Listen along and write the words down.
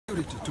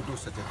authority to do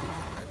such a thing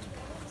like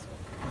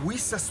that. We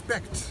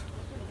suspect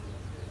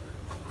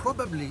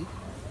probably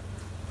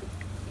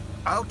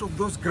out of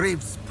those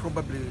graves,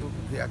 probably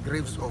they are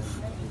graves of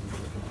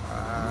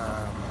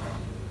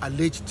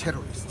alleged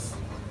terrorists,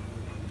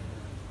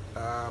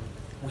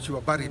 which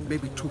were buried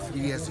maybe 2-3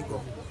 years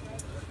ago.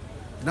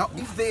 Now,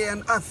 if they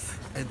unearth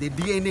and the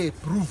DNA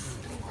prove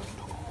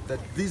that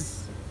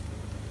these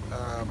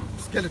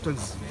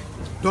skeletons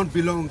don't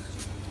belong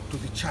to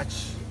the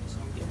church,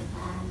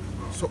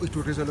 so it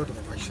will raise a lot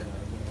of question.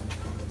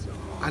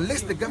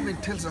 Unless the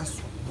government tells us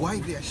why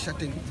they are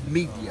shutting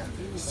media,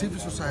 civil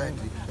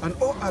society, and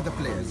all other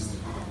players.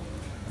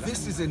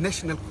 This is a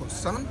national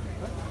concern,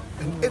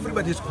 and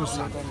everybody is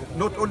concerned,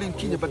 not only in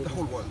Kenya, but the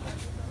whole world.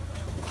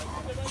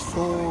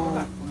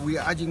 So we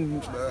are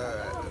urging,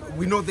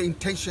 we know the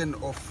intention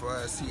of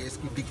CS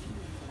Kibiki.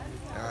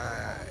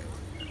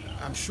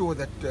 I'm sure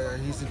that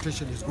his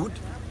intention is good,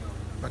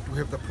 but we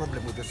have the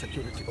problem with the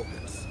security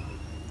organs,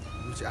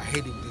 which are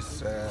heading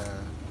this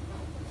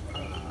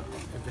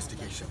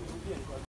investigation.